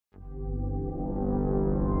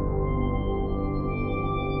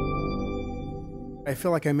I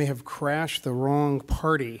feel like I may have crashed the wrong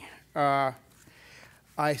party. I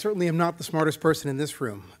certainly am not the smartest person in this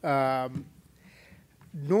room.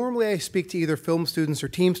 Normally I speak to either film students or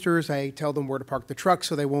Teamsters. I tell them where to park the truck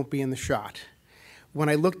so they won't be in the shot. When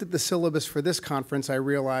I looked at the syllabus for this conference, I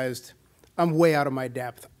realized I'm way out of my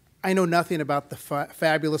depth. I know nothing about the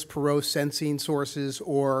fabulous Perot sensing sources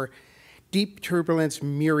or deep turbulence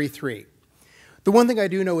MIRI 3. The one thing I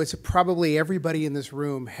do know is that probably everybody in this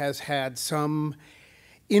room has had some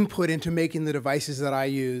input into making the devices that I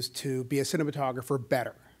use to be a cinematographer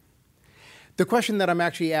better. The question that I'm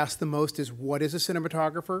actually asked the most is, what is a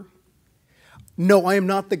cinematographer? No, I am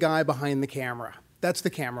not the guy behind the camera. That's the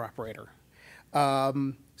camera operator.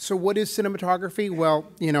 So what is cinematography? Well,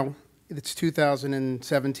 you know, it's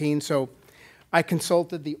 2017, so I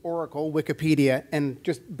consulted the Oracle Wikipedia, and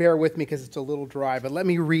just bear with me because it's a little dry, but let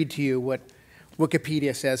me read to you what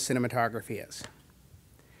Wikipedia says cinematography is.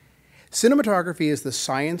 Cinematography is the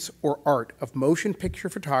science or art of motion picture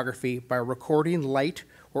photography by recording light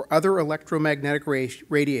or other electromagnetic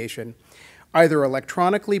radiation, either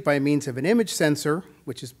electronically by means of an image sensor,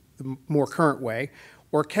 which is the more current way,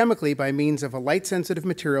 or chemically by means of a light-sensitive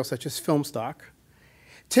material such as film stock.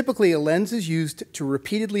 Typically, a lens is used to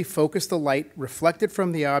repeatedly focus the light reflected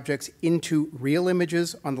from the objects into real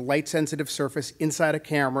images on the light-sensitive surface inside a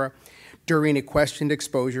camera during a questioned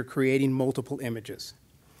exposure, creating multiple images.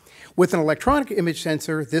 With an electronic image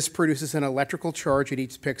sensor, this produces an electrical charge at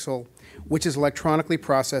each pixel, which is electronically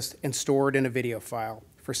processed and stored in a video file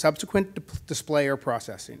for subsequent display or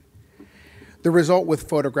processing. The result with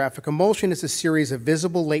photographic emulsion is a series of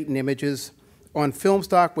visible latent images on film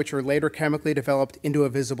stock, which are later chemically developed into a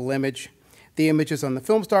visible image. The images on the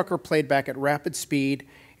film stock are played back at rapid speed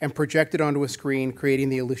and projected onto a screen, creating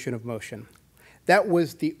the illusion of motion. That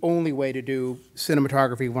was the only way to do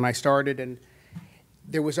cinematography when I started, and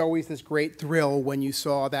there was always this great thrill when you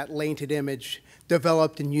saw that latent image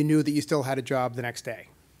developed and you knew that you still had a job the next day.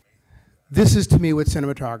 This is to me what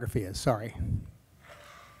cinematography is, sorry.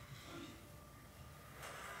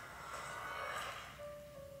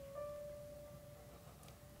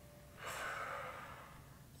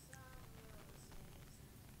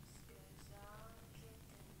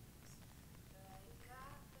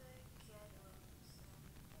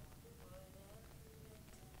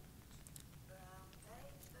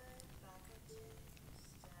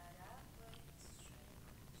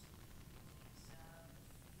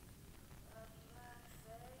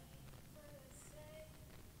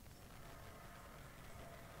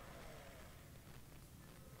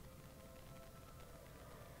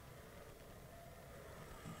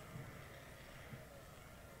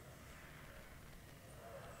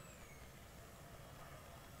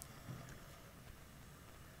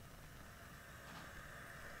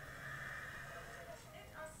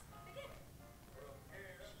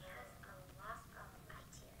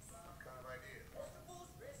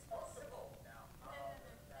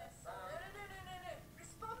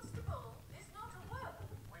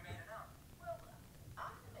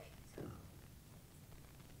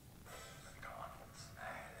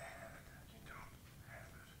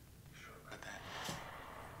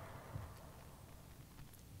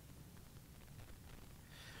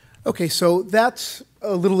 Okay, so that's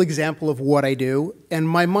a little example of what I do, and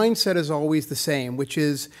my mindset is always the same, which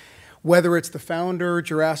is whether it's the Founder,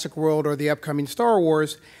 Jurassic World, or the upcoming Star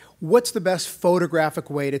Wars, what's the best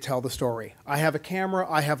photographic way to tell the story? I have a camera,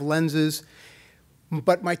 I have lenses,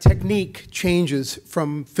 but my technique changes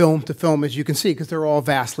from film to film, as you can see, because they're all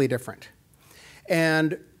vastly different.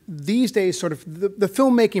 And these days, sort of, the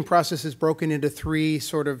filmmaking process is broken into three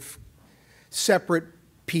sort of separate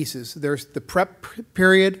pieces. There's the prep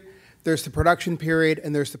period, there's the production period,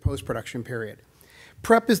 and there's the post-production period.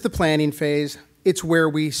 Prep is the planning phase. It's where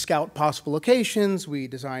we scout possible locations, we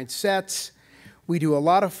design sets, we do a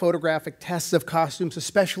lot of photographic tests of costumes,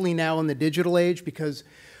 especially now in the digital age, because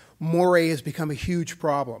moire has become a huge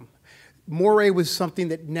problem. Moire was something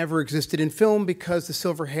that never existed in film because the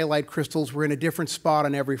silver halide crystals were in a different spot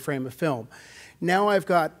on every frame of film. Now I've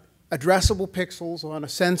got addressable pixels on a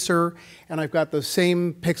sensor, and I've got those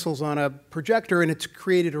same pixels on a projector, and it's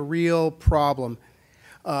created a real problem.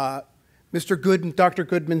 Dr.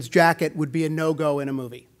 Goodman's jacket would be a no-go in a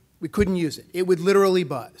movie. We couldn't use it. It would literally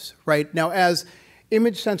buzz, right? Now, as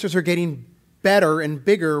image sensors are getting better and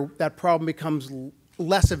bigger, that problem becomes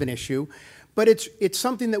less of an issue, but it's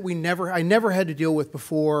something that I never had to deal with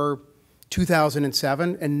before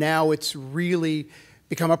 2007, and now it's really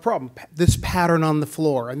become a problem, this pattern on the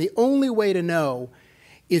floor. And the only way to know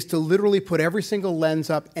is to literally put every single lens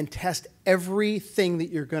up and test everything that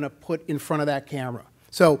you're going to put in front of that camera.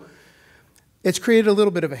 So it's created a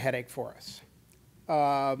little bit of a headache for us.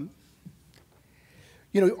 Our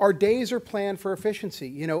days are planned for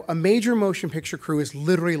efficiency. A major motion picture crew is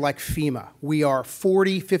literally like FEMA. We are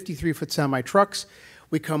 40, 53-foot semi-trucks.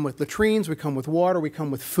 We come with latrines, we come with water, we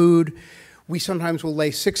come with food. We sometimes will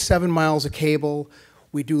lay 6, 7 miles of cable.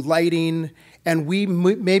 We do lighting, and we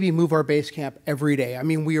maybe move our base camp every day. I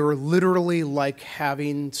mean, we are literally like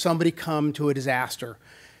having somebody come to a disaster.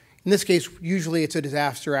 In this case, usually it's a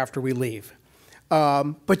disaster after we leave.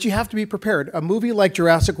 But you have to be prepared. A movie like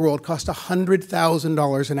Jurassic World costs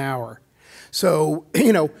 $100,000 an hour. So,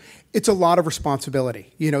 it's a lot of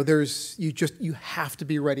responsibility. You have to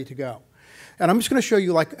be ready to go. And I'm just going to show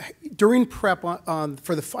you, during prep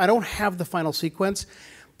I don't have the final sequence,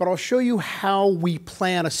 but I'll show you how we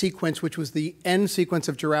plan a sequence, which was the end sequence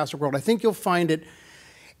of Jurassic World. I think you'll find it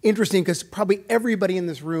interesting because probably everybody in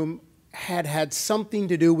this room had something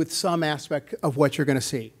to do with some aspect of what you're going to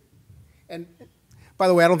see. And by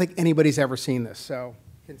the way, I don't think anybody's ever seen this, so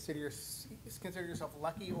consider yourself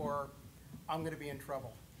lucky or I'm going to be in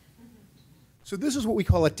trouble. So this is what we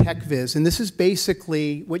call a tech viz, and this is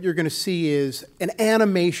basically what you're going to see is an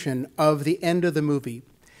animation of the end of the movie.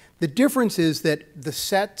 The difference is that the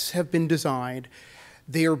sets have been designed,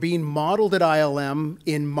 they are being modeled at ILM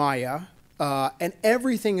in Maya, and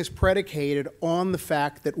everything is predicated on the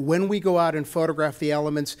fact that when we go out and photograph the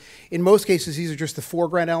elements, in most cases these are just the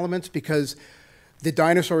foreground elements because the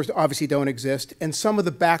dinosaurs obviously don't exist, and some of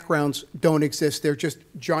the backgrounds don't exist. They're just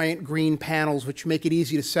giant green panels, which make it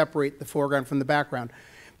easy to separate the foreground from the background.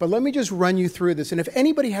 But let me just run you through this, and if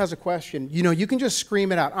anybody has a question, you can just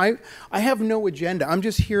scream it out. I have no agenda. I'm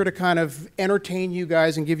just here to kind of entertain you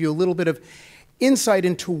guys and give you a little bit of insight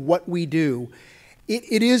into what we do.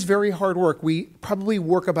 It is very hard work. We probably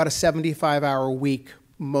work about a 75-hour week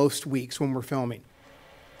most weeks when we're filming.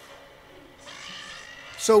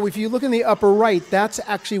 So if you look in the upper right, that's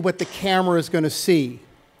actually what the camera is going to see.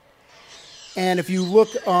 And if you look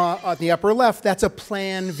at the upper left, that's a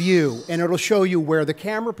plan view, and it'll show you where the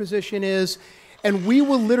camera position is. And we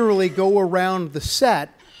will literally go around the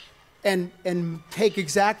set and take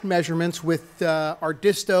exact measurements with our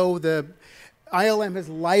disto. The ILM has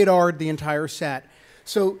LiDAR'd the entire set.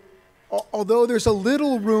 So although there's a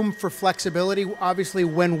little room for flexibility, obviously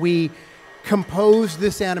when we composed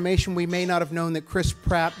this animation, we may not have known that Chris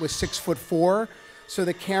Pratt was 6'4", so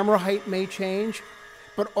the camera height may change,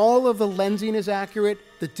 but all of the lensing is accurate,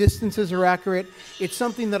 the distances are accurate. It's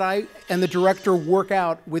something that I and the director work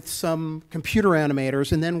out with some computer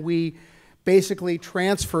animators, and then we basically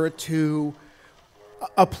transfer it to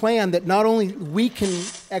a plan that not only we can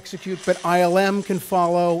execute, but ILM can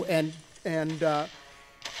follow, and a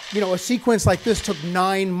sequence like this took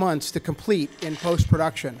 9 months to complete in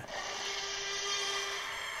post-production.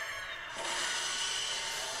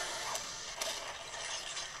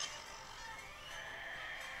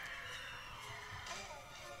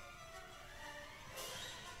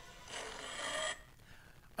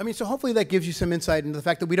 So hopefully that gives you some insight into the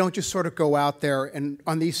fact that we don't just sort of go out there and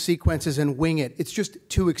on these sequences and wing it. It's just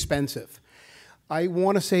too expensive. I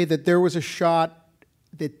want to say that there was a shot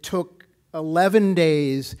that took 11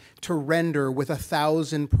 days to render with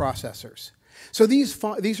 1,000 processors. So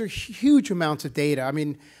these are huge amounts of data.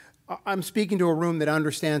 I'm speaking to a room that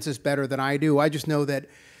understands this better than I do. I just know that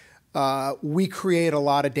we create a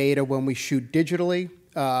lot of data when we shoot digitally.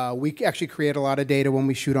 We actually create a lot of data when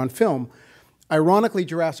we shoot on film. Ironically,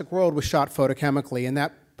 Jurassic World was shot photochemically, and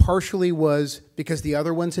that partially was because the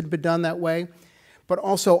other ones had been done that way, but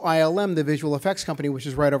also ILM, the visual effects company, which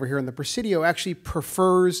is right over here in the Presidio, actually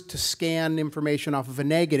prefers to scan information off of a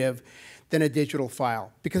negative than a digital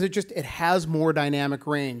file because it has more dynamic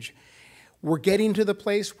range. We're getting to the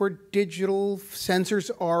place where digital sensors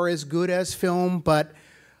are as good as film, but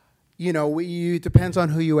it depends on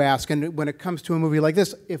who you ask. And when it comes to a movie like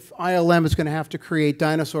this, if ILM is going to have to create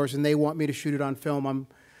dinosaurs and they want me to shoot it on film,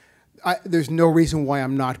 there's no reason why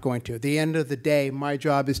I'm not going to. At the end of the day, my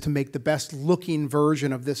job is to make the best looking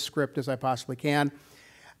version of this script as I possibly can.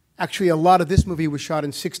 Actually, a lot of this movie was shot in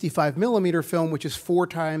 65mm film, which is 4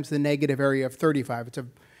 times the negative area of 35. It's a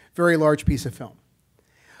very large piece of film.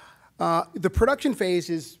 The production phase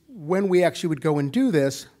is when we actually would go and do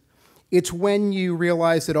this. It's when you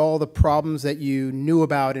realize that all the problems that you knew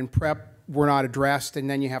about in prep were not addressed, and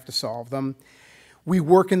then you have to solve them. We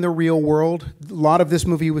work in the real world. A lot of this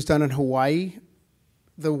movie was done in Hawaii.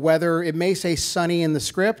 The weather, it may say sunny in the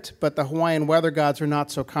script, but the Hawaiian weather gods are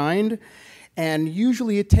not so kind. And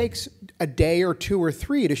usually it takes a day or 2 or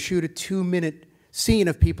 3 to shoot a 2-minute scene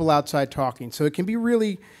of people outside talking. So it can be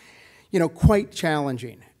really, quite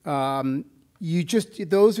challenging.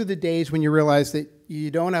 those are the days when you realize that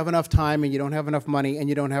you don't have enough time and you don't have enough money and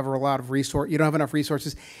you don't have you don't have enough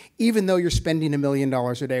resources, even though you're spending $1 million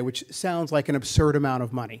a day, which sounds like an absurd amount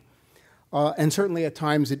of money. And certainly at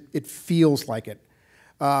times it feels like it.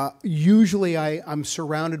 Usually I'm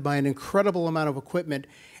surrounded by an incredible amount of equipment,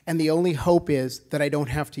 and the only hope is that I don't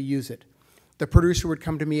have to use it. The producer would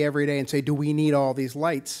come to me every day and say, do we need all these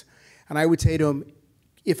lights? And I would say to him,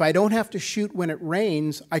 if I don't have to shoot when it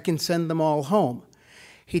rains, I can send them all home.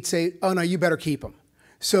 He'd say, oh no, you better keep them.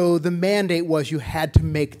 So the mandate was you had to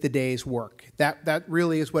make the days work. That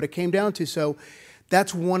really is what it came down to. So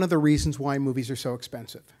that's one of the reasons why movies are so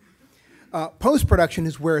expensive. Post-production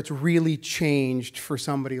is where it's really changed for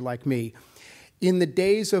somebody like me. In the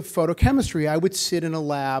days of photochemistry, I would sit in a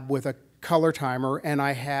lab with a color timer, and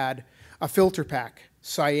I had a filter pack,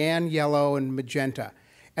 cyan, yellow, and magenta.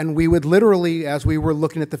 And we would literally, as we were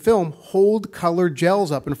looking at the film, hold colored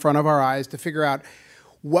gels up in front of our eyes to figure out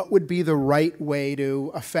what would be the right way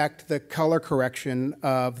to affect the color correction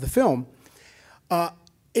of the film.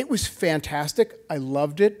 It was fantastic. I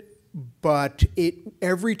loved it. But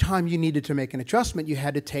every time you needed to make an adjustment, you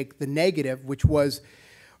had to take the negative, which was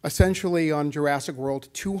essentially on Jurassic World,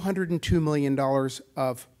 $202 million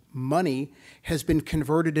of money has been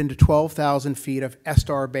converted into 12,000 feet of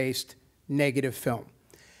SR-based negative film.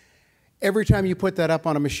 Every time you put that up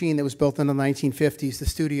on a machine that was built in the 1950s, the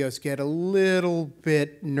studios get a little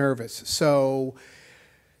bit nervous. So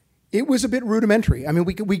it was a bit rudimentary. I mean,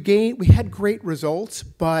 we had great results,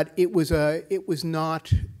 but it was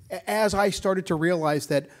not. As I started to realize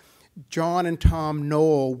that John and Tom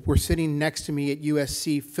Knoll were sitting next to me at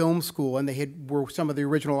USC Film School, and they were some of the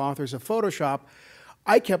original authors of Photoshop,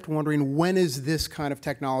 I kept wondering, when is this kind of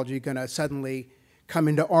technology going to suddenly come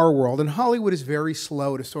into our world? And Hollywood is very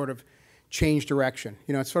slow to sort of change direction.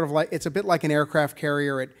 You know, it's sort of like, it's a bit like an aircraft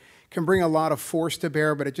carrier. It can bring a lot of force to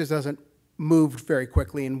bear, but it just doesn't move very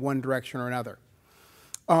quickly in one direction or another.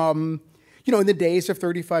 You know, in the days of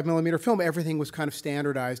 35 millimeter film, everything was kind of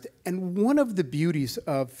standardized. And one of the beauties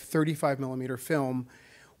of 35 millimeter film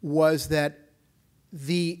was that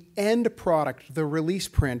the end product, the release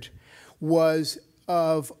print, was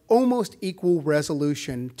of almost equal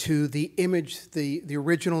resolution to the image, the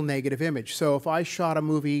original negative image. So if I shot a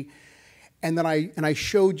movie and then I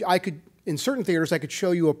showed, in certain theaters, I could show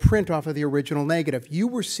you a print off of the original negative. You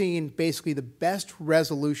were seeing basically the best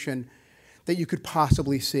resolution that you could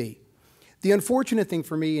possibly see. The unfortunate thing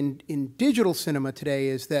for me in digital cinema today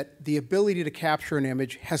is that the ability to capture an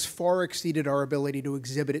image has far exceeded our ability to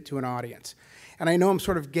exhibit it to an audience. And I know I'm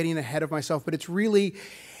sort of getting ahead of myself, but it's really,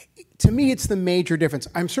 to me, it's the major difference.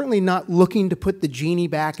 I'm certainly not looking to put the genie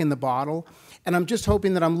back in the bottle, and I'm just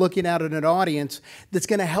hoping that I'm looking at an audience that's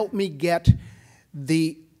going to help me get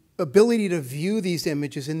the ability to view these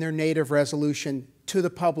images in their native resolution to the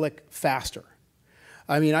public faster.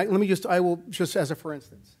 I mean, I will just as a for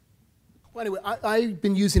instance. Well, anyway, I've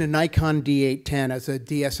been using a Nikon D810 as a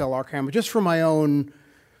DSLR camera just for my own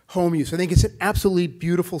home use. I think it's an absolutely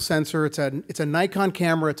beautiful sensor. It's a Nikon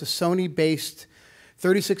camera. It's a Sony-based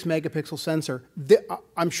 36 megapixel sensor.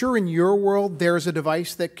 I'm sure in your world there's a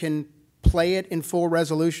device that can play it in full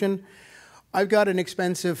resolution. I've got an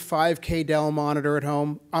expensive 5K Dell monitor at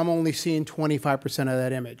home. I'm only seeing 25% of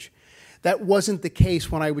that image. That wasn't the case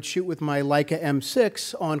when I would shoot with my Leica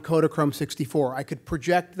M6 on Kodachrome 64. I could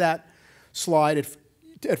project that slide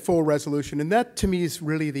at full resolution, and that to me is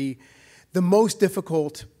really the most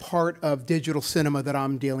difficult part of digital cinema that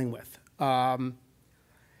I'm dealing with.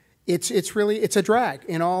 It's a drag,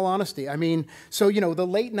 in all honesty. I mean, so you know, the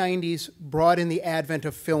late 90s brought in the advent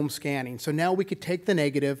of film scanning. So now we could take the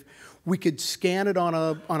negative, we could scan it on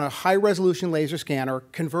a high resolution laser scanner,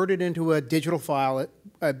 convert it into a digital file.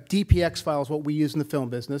 A DPX file is what we use in the film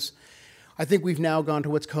business. I think we've now gone to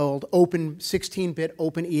what's called open 16-bit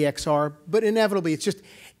open EXR, but inevitably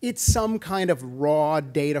it's some kind of raw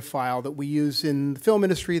data file that we use in the film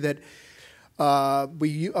industry that we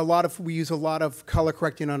use a lot of color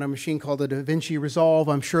correcting on a machine called the DaVinci Resolve.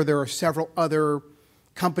 I'm sure there are several other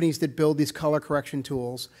companies that build these color correction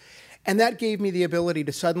tools. And that gave me the ability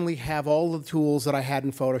to suddenly have all the tools that I had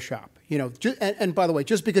in Photoshop. You know, and by the way,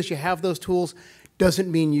 just because you have those tools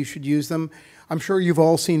doesn't mean you should use them. I'm sure you've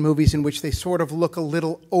all seen movies in which they sort of look a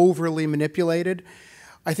little overly manipulated.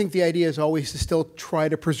 I think the idea is always to still try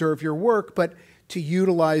to preserve your work, but to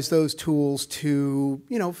utilize those tools to,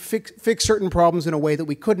 you know, fix certain problems in a way that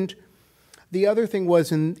we couldn't. The other thing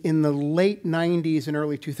was in the late 90s and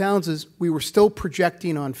early 2000s, we were still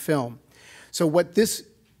projecting on film. So what this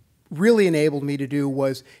really enabled me to do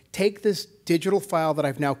was take this digital file that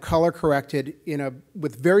I've now color corrected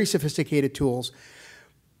with very sophisticated tools,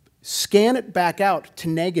 scan it back out to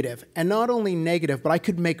negative, and not only negative, but I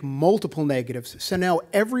could make multiple negatives. So now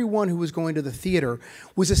everyone who was going to the theater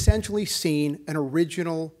was essentially seeing an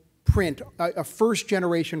original print, a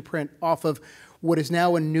first-generation print off of what is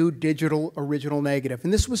now a new digital original negative.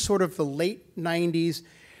 And this was sort of the late 90s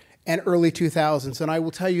and early 2000s, and I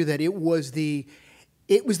will tell you that it was the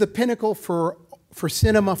pinnacle for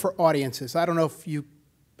cinema for audiences. I don't know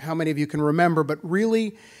how many of you can remember, but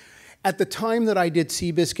really, at the time that I did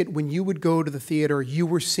Seabiscuit, when you would go to the theater, you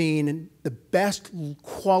were seeing the best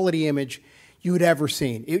quality image you had ever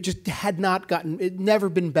seen. It just it never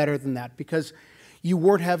been better than that, because you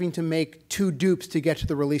weren't having to make 2 dupes to get to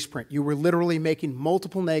the release print. You were literally making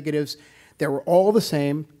multiple negatives. They were all the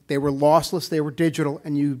same. They were lossless. They were digital.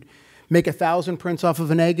 And you'd make 1,000 prints off of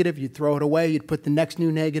a negative. You'd throw it away. You'd put the next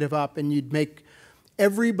new negative up. And you'd make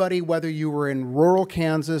everybody, whether you were in rural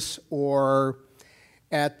Kansas or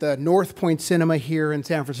at the North Point Cinema here in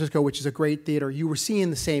San Francisco, which is a great theater, you were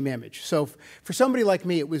seeing the same image. So for somebody like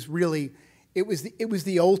me, it was the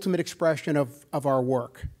ultimate expression of our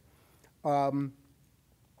work. That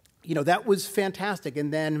was fantastic.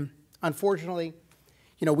 And then, unfortunately,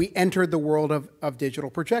 we entered the world of digital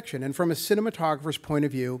projection. And from a cinematographer's point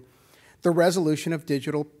of view, the resolution of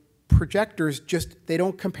digital projectors they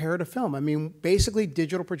don't compare to film. I mean, basically,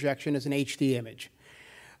 digital projection is an HD image.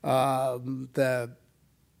 The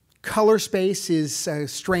color space is a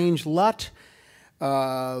strange LUT.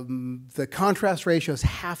 The contrast ratio is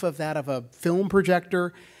half of that of a film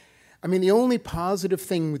projector. I mean, the only positive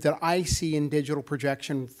thing that I see in digital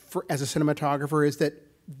projection as a cinematographer is that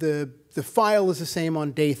the file is the same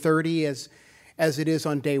on day 30 as it is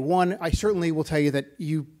on day 1. I certainly will tell you that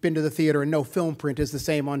you've been to the theater and no film print is the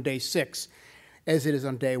same on day 6 as it is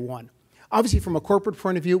on day 1. Obviously, from a corporate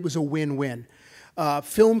point of view, it was a win-win. A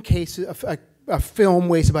film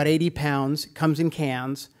weighs about 80 pounds, comes in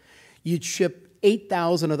cans. You'd ship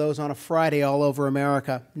 8,000 of those on a Friday all over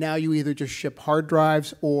America. Now you either just ship hard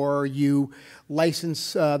drives or you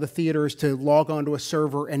license the theaters to log onto a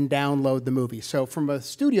server and download the movie. So from a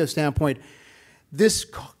studio standpoint, this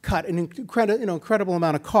cut an incredible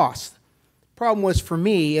amount of cost. Problem was, for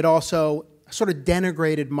me, it also sort of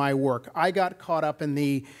denigrated my work. I got caught up in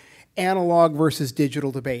the analog versus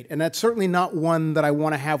digital debate, and that's certainly not one that I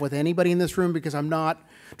want to have with anybody in this room, because I'm not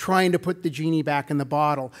trying to put the genie back in the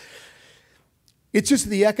bottle. It's just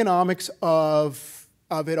the economics of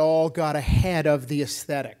it all got ahead of the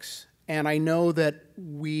aesthetics. And I know that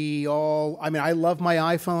I love my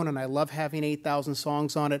iPhone and I love having 8,000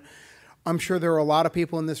 songs on it. I'm sure there are a lot of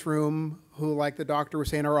people in this room who, like the doctor was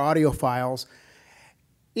saying, are audiophiles.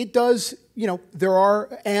 It does,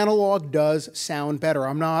 analog does sound better.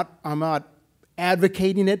 I'm not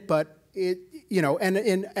advocating it, but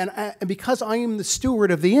and because I am the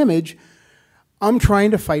steward of the image, I'm trying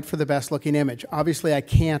to fight for the best looking image. Obviously, I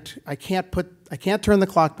can't turn the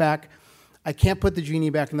clock back. I can't put the genie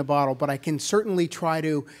back in the bottle, but I can certainly try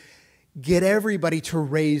to get everybody to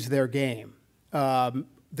raise their game.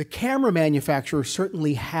 The camera manufacturers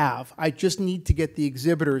certainly have. I just need to get the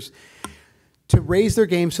exhibitors to raise their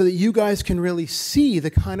game so that you guys can really see the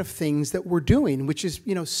kind of things that we're doing, which is,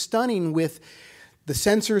 stunning with the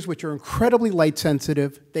sensors, which are incredibly light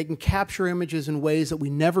sensitive. They can capture images in ways that we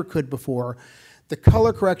never could before. The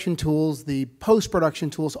color correction tools, the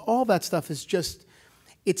post-production tools, all that stuff is just,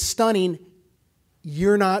 it's stunning.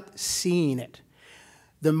 You're not seeing it.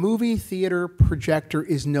 The movie theater projector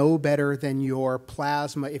is no better than your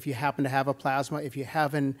plasma, if you happen to have a plasma. If you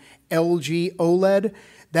have an LG OLED,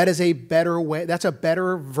 that is a better way, that's a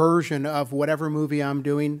better version of whatever movie I'm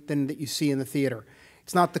doing than that you see in the theater.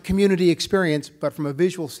 It's not the community experience, but from a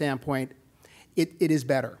visual standpoint, it is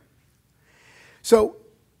better. So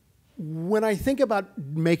when I think about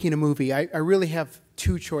making a movie, I really have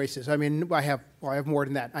 2 choices. I mean, I have more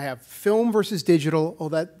than that. I have film versus digital.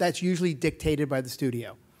 That's usually dictated by the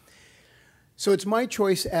studio. So it's my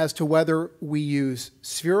choice as to whether we use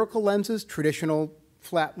spherical lenses, traditional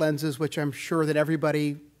flat lenses, which I'm sure that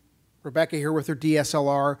everybody, Rebecca here with her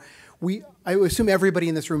DSLR, I assume everybody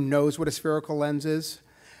in this room knows what a spherical lens is,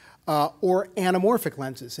 or anamorphic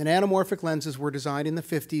lenses. And anamorphic lenses were designed in the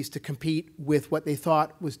 50s to compete with what they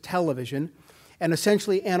thought was television. And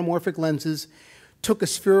essentially, anamorphic lenses took a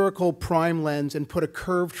spherical prime lens and put a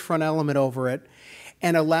curved front element over it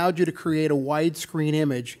and allowed you to create a widescreen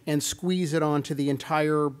image and squeeze it onto the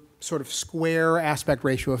entire sort of square aspect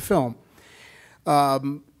ratio of film.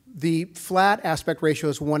 The flat aspect ratio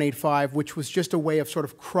is 1:85, which was just a way of sort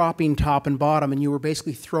of cropping top and bottom, and you were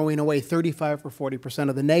basically throwing away 35 or 40%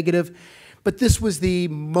 of the negative. But this was the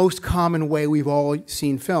most common way we've all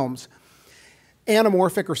seen films.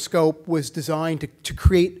 Anamorphic or scope was designed to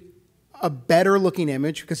create a better looking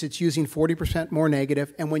image because it's using 40% more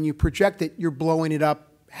negative, and when you project it, you're blowing it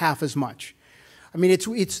up half as much. I mean,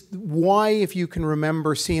 it's why, if you can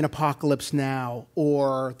remember seeing Apocalypse Now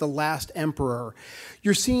or The Last Emperor,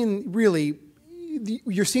 you're seeing really,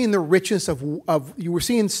 you're seeing the richness you were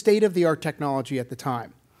seeing state-of-the-art technology at the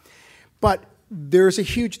time. But there's a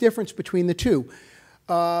huge difference between the two.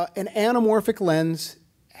 An anamorphic lens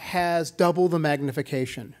has double the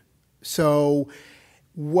magnification. So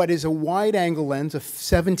what is a wide-angle lens, a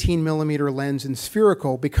 17-millimeter lens in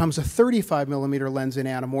spherical, becomes a 35-millimeter lens in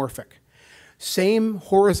anamorphic. Same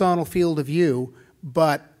horizontal field of view,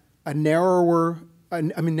 but a narrower,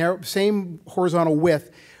 same horizontal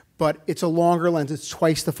width, but it's a longer lens. It's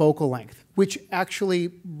twice the focal length, which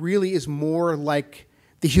actually really is more like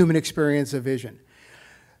the human experience of vision.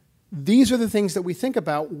 These are the things that we think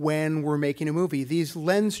about when we're making a movie. These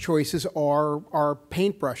lens choices are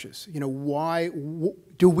paintbrushes. You know, why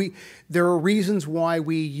do we? There are reasons why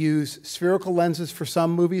we use spherical lenses for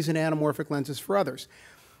some movies and anamorphic lenses for others.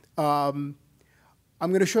 I'm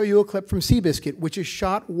going to show you a clip from Seabiscuit, which is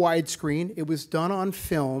shot widescreen. It was done on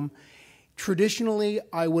film. Traditionally,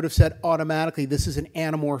 I would have said automatically this is an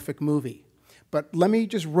anamorphic movie. But let me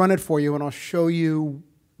just run it for you, and I'll show you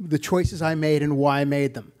the choices I made and why I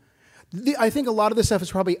made them. I think a lot of this stuff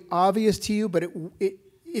is probably obvious to you, but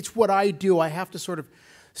it's what I do. I have to sort of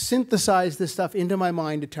synthesize this stuff into my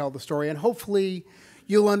mind to tell the story, and hopefully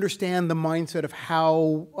you'll understand the mindset of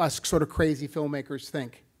how us sort of crazy filmmakers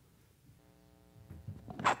think.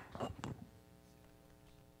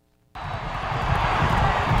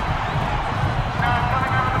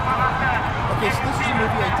 Okay, so this is a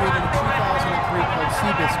movie I did in 2003 called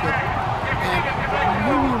Seabiscuit, and we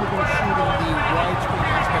knew we were going to shoot in the widescreen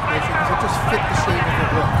aspect ratio because it just fit the shape of the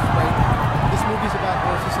horse, right? This movie's about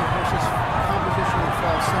horses, and horses compositionally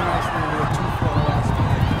fall so nicely into a two-photo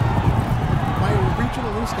aspect. My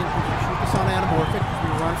original instinct was to shoot this on anamorphic because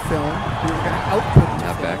we were on film. We were going to output it.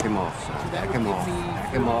 Now back him off, son. So that Back him would off. give me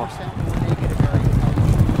Back him off. 40% more negative area than I was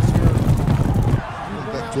shooting the spherical. We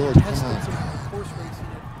went out George, and come tested on. some horse racing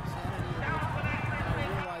at Santa Anita, and I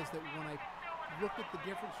realized that when I looked at the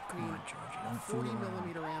difference between a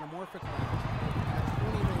 40-millimeter anamorphic lens and a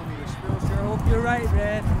 20-millimeter spherical, Sure hope you're right,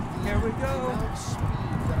 Red. Here we the go. amount of speed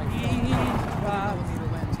that I felt on a 20-millimeter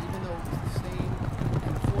lens, even though it was the same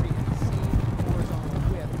and 40 had the same horizontal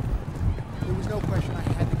width, there was no question I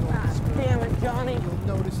had to go with the spherical. Damn it, Johnny. You'll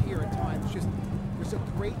notice here at times just there's a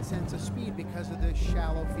great sense of speed because of the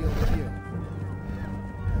shallow field of view.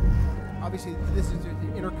 Obviously, this is the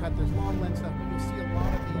intercut. There's long lens stuff, but you'll see a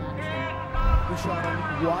lot of the action was shot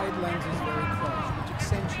on wide lenses very close, which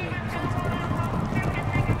accentuate the sense of motion.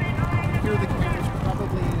 Here the camera's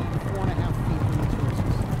probably 4.5 feet from these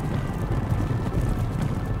horses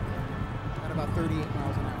at about 38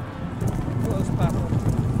 miles an hour. Close, Papa.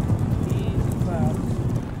 Easy, Pop.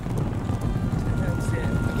 That's it.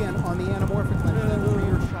 Again, on the anamorphic lens, that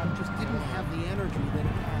rear shot just didn't have the energy that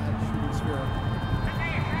it had shooting spherical.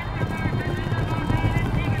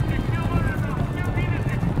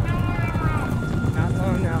 Not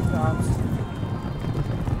long now, Pops.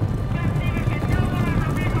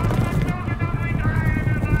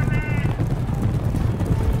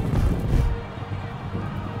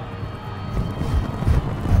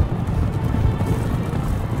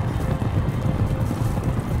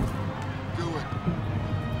 Do it.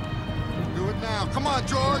 Do it now. Come on,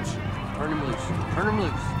 George. Turn him loose. Turn him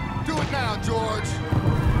loose. Do it now, George.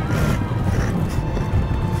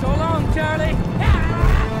 So long, Charlie.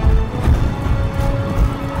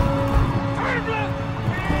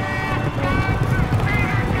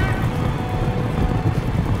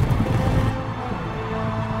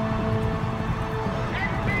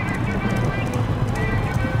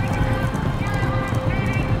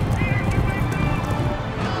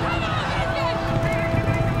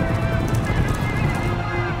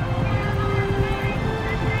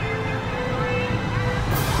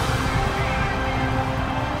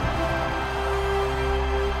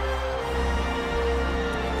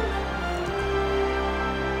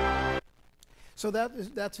 So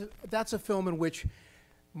that's a film in which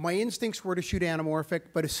my instincts were to shoot anamorphic,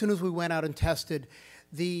 but as soon as we went out and tested,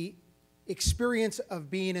 the experience of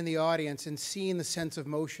being in the audience and seeing the sense of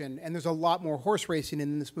motion, and there's a lot more horse racing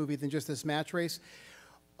in this movie than just this match race,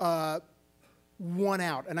 won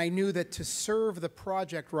out. And I knew that to serve the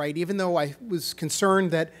project right, even though I was concerned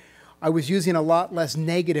that I was using a lot less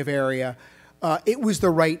negative area, it was the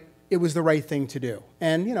right thing to do.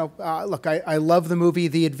 And, you know, look, I love the movie.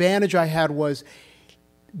 The advantage I had was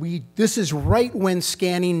this is right when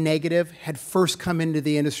scanning negative had first come into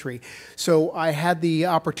the industry. So I had the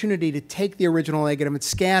opportunity to take the original negative and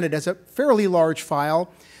scan it as a fairly large file.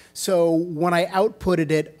 So when I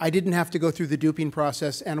outputted it, I didn't have to go through the duping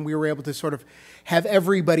process, and we were able to sort of have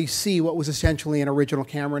everybody see what was essentially an original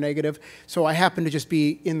camera negative. So I happened to just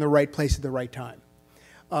be in the right place at the right time.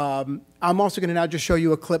 I'm also going to now just show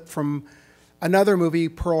you a clip from another movie,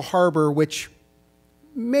 Pearl Harbor, which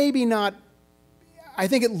maybe not, I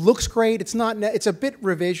think it looks great. It's not, it's a bit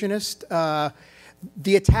revisionist.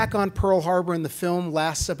 The attack on Pearl Harbor in the film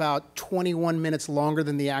lasts about 21 minutes longer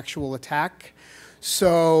than the actual attack.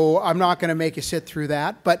 So I'm not going to make you sit through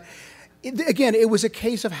that. But again, it was a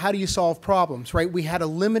case of how do you solve problems, right? We had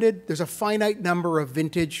there's a finite number of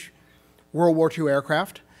vintage World War II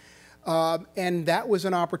aircraft. And that was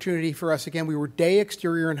an opportunity for us. Again, we were day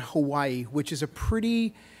exterior in Hawaii, which is it's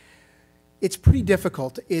pretty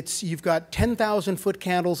difficult. You've got 10,000 foot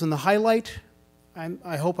candles in the highlight.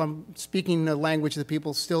 I hope I'm speaking a language that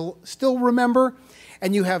people still remember.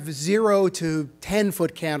 And you have 0 to 10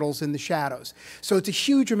 foot candles in the shadows. So it's a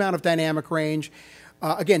huge amount of dynamic range.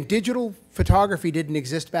 Again, digital photography didn't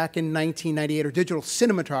exist back in 1998, or digital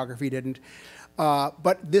cinematography didn't.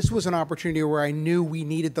 But this was an opportunity where I knew we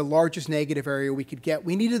needed the largest negative area we could get.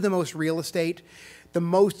 We needed the most real estate, the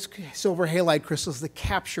most silver halide crystals that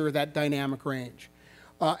capture that dynamic range.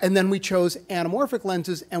 And then we chose anamorphic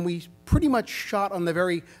lenses, and we pretty much shot on the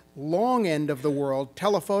very long end of the world,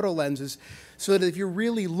 telephoto lenses, so that if you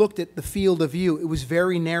really looked at the field of view, it was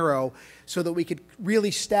very narrow, so that we could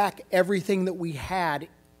really stack everything that we had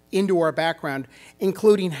into our background,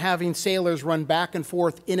 including having sailors run back and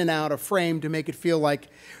forth in and out of frame to make it feel like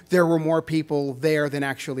there were more people there than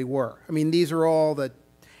actually were. I mean, these are all the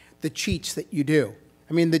cheats that you do.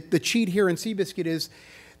 I mean, the cheat here in Seabiscuit is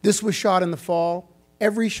this was shot in the fall.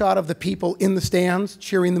 Every shot of the people in the stands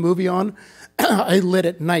cheering the movie on, I lit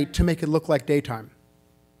at night to make it look like daytime.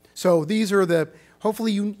 So these are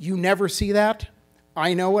hopefully you never see that.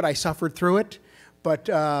 I know it, I suffered through it, but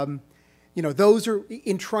you know, those are,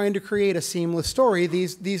 in trying to create a seamless story,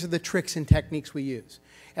 these are the tricks and techniques we use.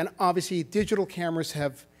 And obviously digital cameras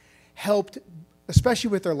have helped, especially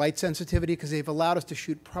with their light sensitivity, because they've allowed us to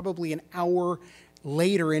shoot probably an hour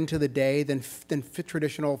later into the day than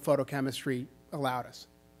traditional photochemistry allowed us.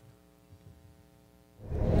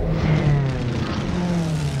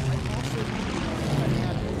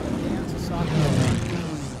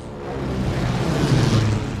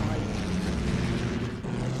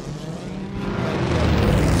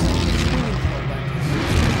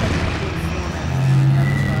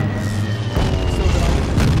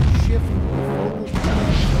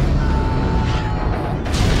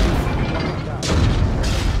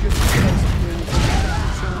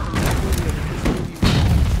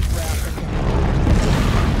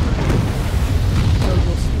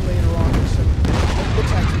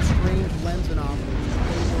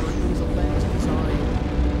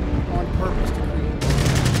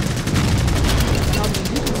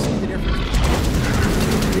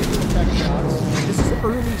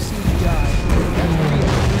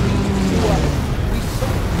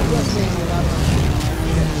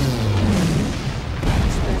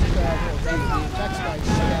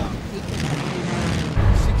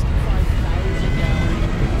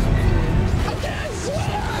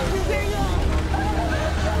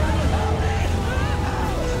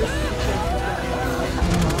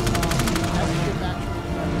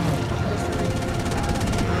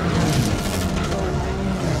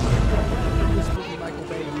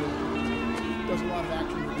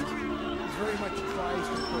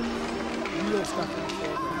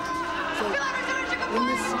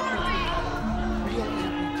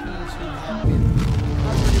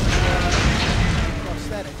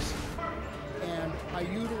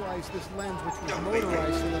 This lens, which was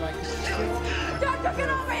motorized, so that I could shift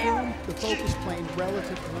the focus plane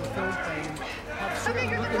relative to the film plane, have certain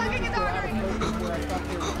images go out of focus where I thought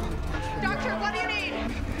they were intentional. Doctor, what do you need?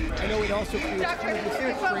 I know it also creates Doctor, kind of this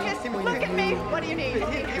focus. strange point Look of at me. view What do you need?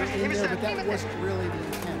 in there, but that wasn't really the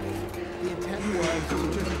intent. The intent was to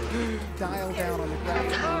just dial down on the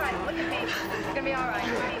graphic. All right, look at me. It's gonna be all right.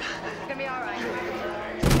 It's gonna be all right.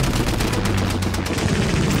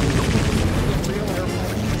 Real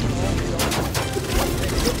airplane.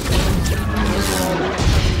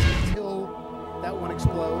 Until that one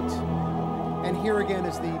explodes. And here again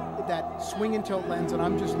is that swing and tilt lens, and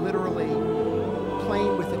I'm just literally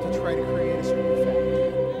playing with it to try to create a certain effect.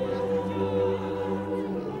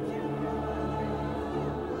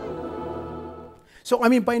 So, I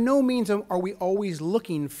mean, by no means are we always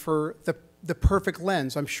looking for the perfect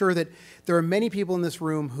lens. I'm sure that there are many people in this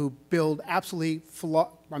room who build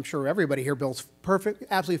I'm sure everybody here builds perfect,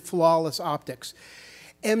 absolutely flawless optics.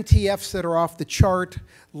 MTFs that are off the chart,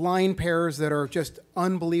 line pairs that are just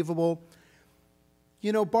unbelievable.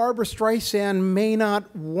 You know, Barbra Streisand may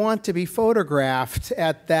not want to be photographed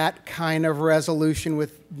at that kind of resolution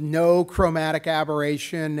with no chromatic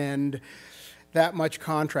aberration and that much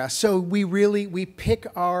contrast. So we pick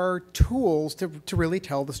our tools to really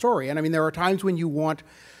tell the story. And I mean, there are times when you want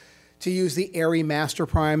to use the Arri Master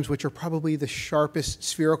Primes, which are probably the sharpest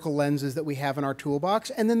spherical lenses that we have in our toolbox.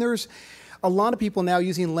 And then there's a lot of people now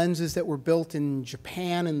using lenses that were built in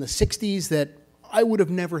Japan in the 60s that I would have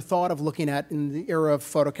never thought of looking at in the era of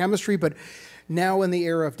photochemistry, but now in the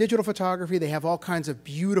era of digital photography, they have all kinds of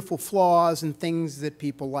beautiful flaws and things that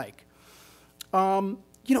people like.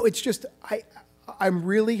 You know, it's just, I'm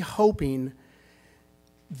really hoping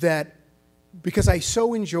that, because I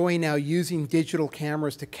so enjoy now using digital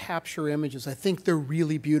cameras to capture images, I think they're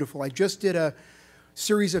really beautiful. I just did a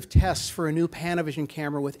series of tests for a new Panavision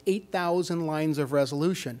camera with 8,000 lines of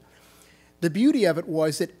resolution. The beauty of it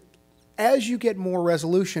was that as you get more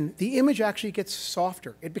resolution, the image actually gets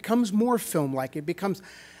softer. It becomes more film-like. It becomes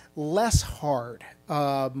less hard.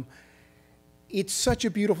 It's such a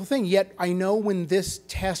beautiful thing. Yet I know when this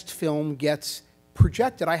test film gets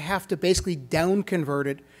projected, I have to basically down-convert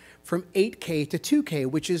it from 8K to 2K,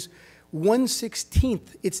 which is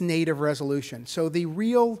 1/16th its native resolution. So the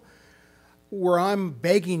real, where I'm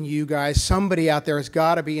begging you guys, somebody out there has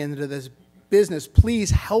got to be into this business.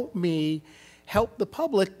 Please help me help the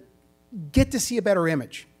public get to see a better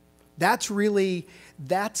image. That's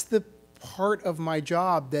the part of my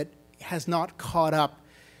job that has not caught up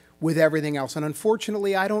with everything else. And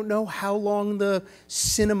unfortunately, I don't know how long the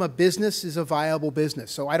cinema business is a viable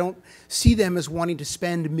business. So I don't see them as wanting to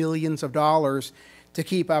spend millions of dollars to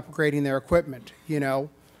keep upgrading their equipment, you know.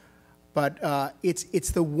 But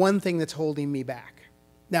it's the one thing that's holding me back.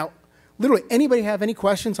 Now, literally, anybody have any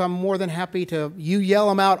questions? I'm more than happy to, you yell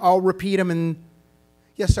them out, I'll repeat them. And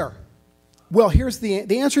yes, sir. Well, here's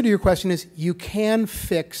the answer to your question is you can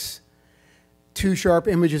fix too sharp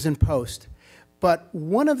images in post. But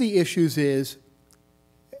one of the issues is,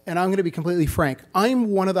 and I'm going to be completely frank, I'm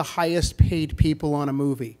one of the highest paid people on a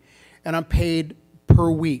movie, and I'm paid per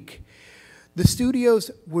week. The studios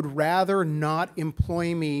would rather not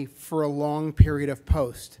employ me for a long period of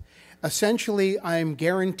post. Essentially, I'm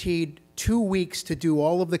guaranteed 2 weeks to do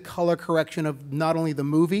all of the color correction of not only the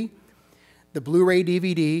movie, the Blu-ray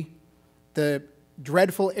DVD, the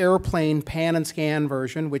dreadful airplane pan and scan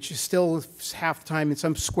version, which is still half the time in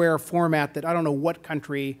some square format that I don't know what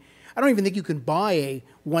country, I don't even think you can buy a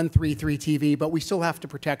 133 TV, but we still have to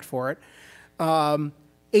protect for it.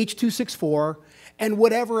 H.264, and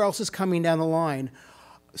whatever else is coming down the line.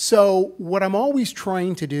 So what I'm always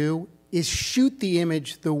trying to do is shoot the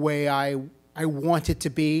image the way I want it to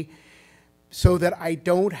be so that I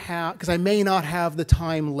don't have, because I may not have the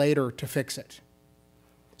time later to fix it.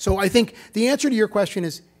 So I think the answer to your question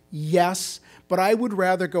is yes, but I would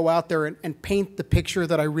rather go out there and paint the picture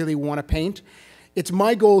that I really want to paint. It's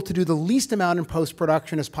my goal to do the least amount in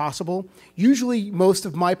post-production as possible. Usually most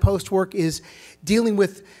of my post-work is dealing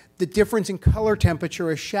with the difference in color temperature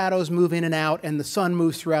as shadows move in and out and the sun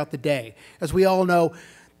moves throughout the day. As we all know,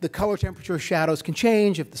 the color temperature of shadows can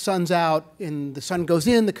change. If the sun's out and the sun goes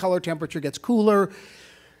in, the color temperature gets cooler.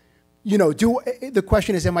 You know, the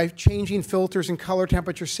question is, am I changing filters and color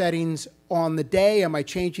temperature settings on the day? Am I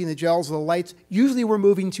changing the gels or the lights? Usually we're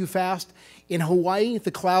moving too fast. In Hawaii, the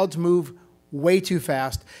clouds move way too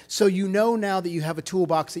fast. So you know now that you have a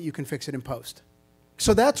toolbox that you can fix it in post.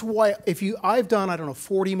 So that's why I've done, I don't know,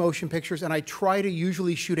 40 motion pictures, and I try to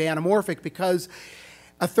usually shoot anamorphic because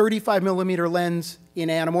a 35 millimeter lens in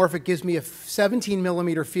anamorphic gives me a 17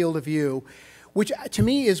 millimeter field of view, which to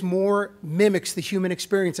me is more mimics the human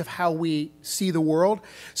experience of how we see the world.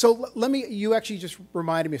 So you actually just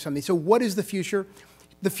reminded me of something. So what is the future?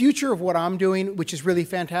 The future of what I'm doing, which is really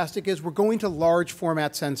fantastic, is we're going to large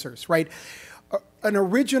format sensors, right? An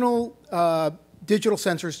original digital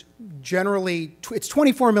sensors, generally, it's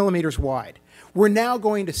 24 millimeters wide. We're now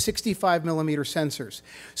going to 65 millimeter sensors.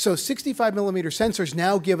 So 65 millimeter sensors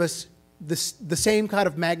now give us the same kind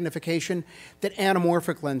of magnification that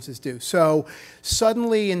anamorphic lenses do. So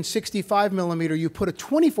suddenly in 65 millimeter, you put a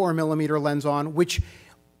 24 millimeter lens on, which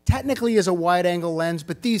technically is a wide angle lens,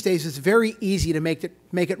 but these days it's very easy to make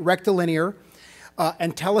it rectilinear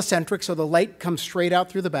and telecentric, so the light comes straight out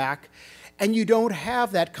through the back. And you don't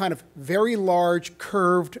have that kind of very large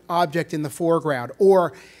curved object in the foreground,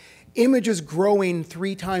 or images growing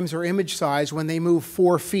 3 times their image size when they move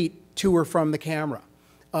 4 feet to or from the camera.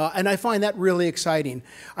 And I find that really exciting.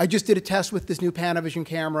 I just did a test with this new Panavision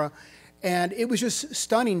camera, and it was just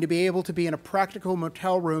stunning to be able to be in a practical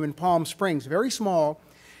motel room in Palm Springs, very small,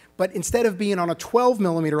 but instead of being on a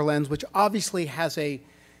 12mm lens, which obviously has a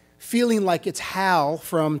feeling like it's HAL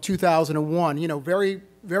from 2001, you know, very,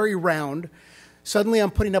 very round, suddenly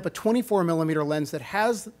I'm putting up a 24mm lens that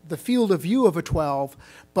has the field of view of a 12,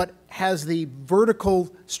 but has the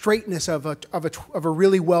vertical straightness of a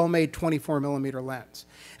really well-made 24mm lens.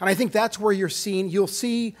 And I think that's where you'll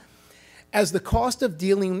see, as the cost of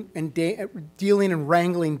dealing and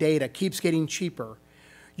wrangling data keeps getting cheaper,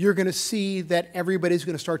 you're going to see that everybody's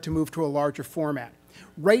going to start to move to a larger format.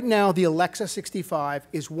 Right now, the Alexa 65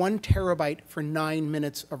 is 1 terabyte for 9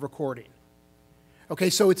 minutes of recording. Okay,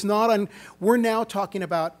 so it's not on, we're now talking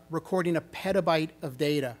about recording a petabyte of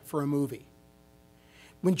data for a movie.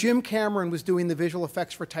 When Jim Cameron was doing the visual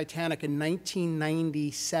effects for Titanic in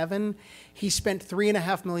 1997, he spent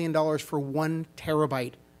 $3.5 million for 1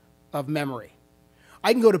 terabyte of memory.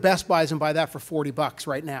 I can go to Best Buys and buy that for $40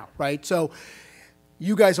 right now, right? So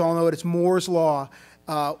you guys all know it, it's Moore's Law.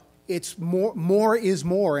 It's more is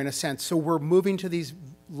more in a sense. So we're moving to these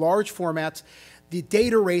large formats. The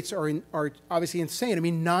data rates are obviously insane. I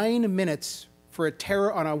mean, 9 minutes for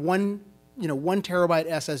on a 1 terabyte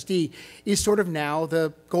SSD is sort of now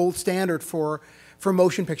the gold standard for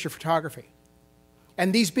motion picture photography.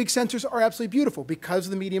 And these big sensors are absolutely beautiful because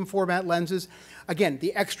of the medium format lenses. Again,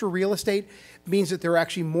 the extra real estate means that they're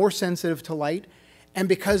actually more sensitive to light. And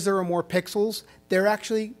because there are more pixels,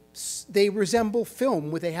 they resemble film,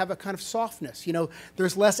 where they have a kind of softness. You know,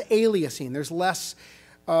 there's less aliasing, there's less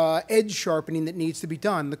edge sharpening that needs to be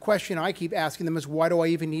done. The question I keep asking them is, why do I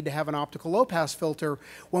even need to have an optical low-pass filter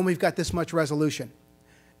when we've got this much resolution?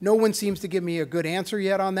 No one seems to give me a good answer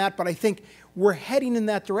yet on that, but I think we're heading in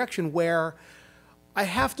that direction where I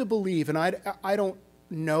have to believe, and I don't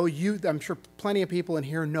know, I'm sure plenty of people in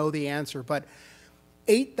here know the answer, but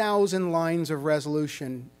 8,000 lines of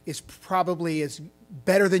resolution is probably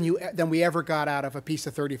better than we ever got out of a piece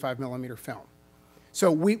of 35mm film.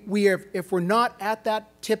 So if we're not at that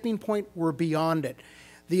tipping point, we're beyond it.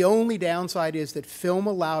 The only downside is that film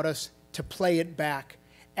allowed us to play it back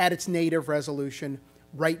at its native resolution.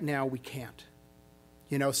 Right now, we can't.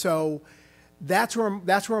 You know, so that's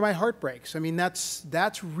where my heart breaks. I mean,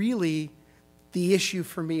 that's really the issue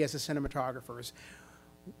for me as a cinematographer is,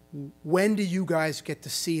 when do you guys get to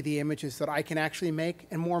see the images that I can actually make?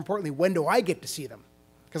 And more importantly, when do I get to see them?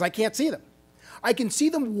 Because I can't see them. I can see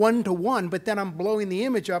them one-to-one, but then I'm blowing the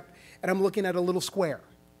image up and I'm looking at a little square.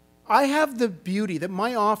 I have the beauty that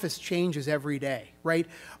my office changes every day, right?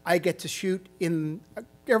 I get to shoot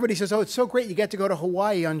everybody says, oh, it's so great you get to go to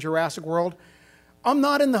Hawaii on Jurassic World. I'm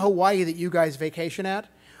not in the Hawaii that you guys vacation at.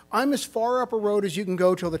 I'm as far up a road as you can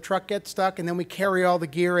go till the truck gets stuck, and then we carry all the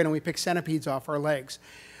gear in and we pick centipedes off our legs.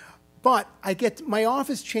 But my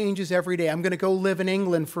office changes every day. I'm going to go live in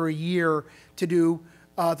England for a year to do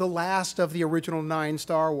the last of the original 9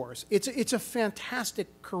 Star Wars. It's a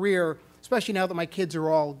fantastic career, especially now that my kids are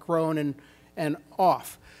all grown and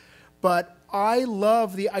off. But I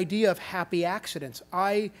love the idea of happy accidents.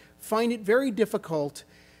 I find it very difficult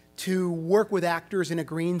to work with actors in a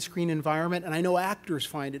green screen environment, and I know actors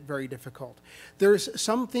find it very difficult. There's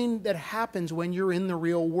something that happens when you're in the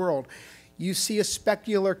real world. You see a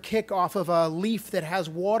specular kick off of a leaf that has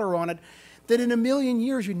water on it that in a million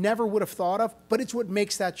years you never would have thought of, but it's what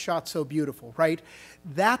makes that shot so beautiful, right?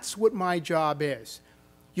 That's what my job is.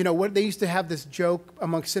 You know, they used to have this joke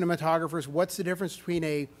among cinematographers, what's the difference between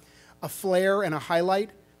a flare and a highlight?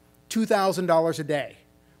 $2,000 a day,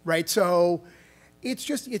 right? So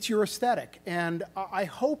it's your aesthetic. And I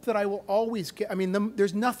hope that I will always get, I mean,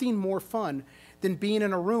 there's nothing more fun than being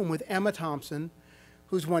in a room with Emma Thompson,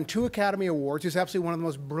 who's won 2 Academy Awards, who's absolutely one of the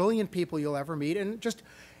most brilliant people you'll ever meet, and just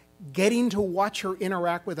getting to watch her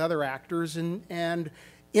interact with other actors and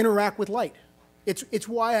interact with light. It's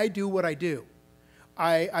why I do what I do.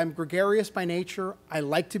 I'm gregarious by nature. I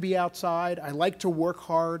like to be outside. I like to work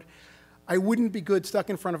hard. I wouldn't be good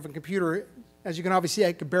stuck in front of a computer. As you can obviously see,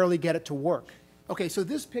 I could barely get it to work. Okay, so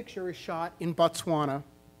this picture is shot in Botswana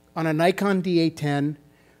on a Nikon D810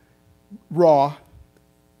 RAW,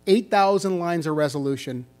 8,000 lines of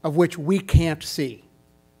resolution, of which we can't see,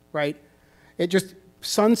 right? It just,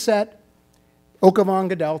 sunset,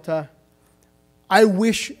 Okavango Delta. I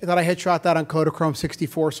wish that I had shot that on Kodachrome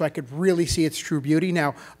 64 so I could really see its true beauty.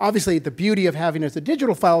 Now, obviously, the beauty of having it as a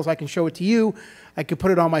digital file is I can show it to you, I could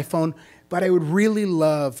put it on my phone, but I would really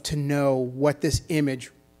love to know what this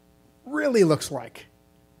image really looks like.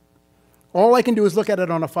 All I can do is look at it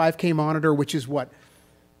on a 5K monitor, which is what?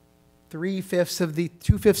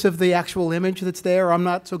 2/5 of the actual image that's there. I'm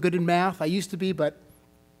not so good in math. I used to be, but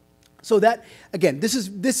so that again, this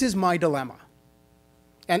is my dilemma.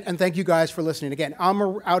 And thank you guys for listening. Again, I'm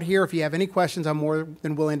out here. If you have any questions, I'm more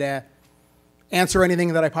than willing to answer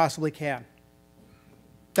anything that I possibly can.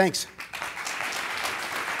 Thanks.